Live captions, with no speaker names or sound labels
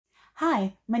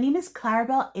Hi, my name is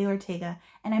Claribel Ortega,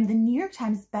 and I'm the New York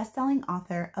Times bestselling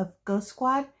author of Ghost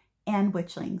Squad and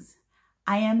Witchlings.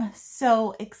 I am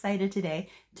so excited today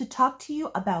to talk to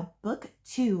you about Book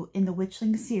 2 in the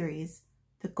Witchlings series,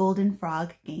 The Golden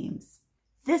Frog Games.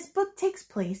 This book takes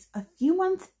place a few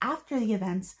months after the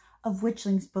events of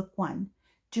Witchlings Book 1,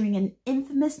 during an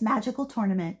infamous magical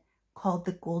tournament called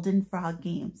the Golden Frog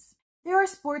Games. There are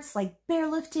sports like bear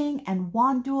lifting and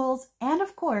wand duels, and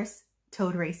of course,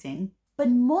 toad racing. But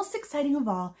most exciting of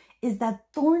all is that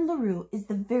Thorn LaRue is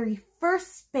the very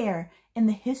first spare in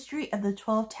the history of the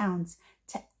 12 towns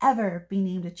to ever be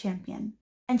named a champion.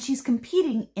 And she's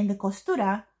competing in the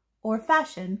costura, or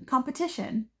fashion,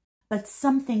 competition. But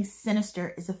something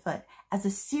sinister is afoot as a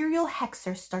serial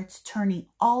hexer starts turning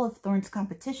all of Thorn's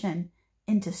competition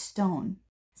into stone.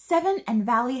 Seven and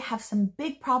Valley have some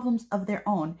big problems of their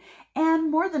own and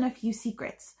more than a few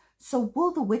secrets. So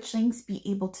will the Witchlings be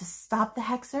able to stop the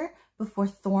hexer before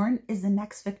Thorn is the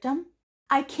next victim?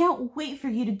 I can't wait for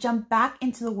you to jump back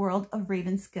into the world of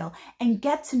Ravenskill and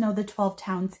get to know the 12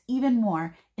 towns even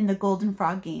more in the Golden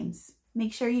Frog Games.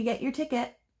 Make sure you get your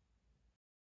ticket.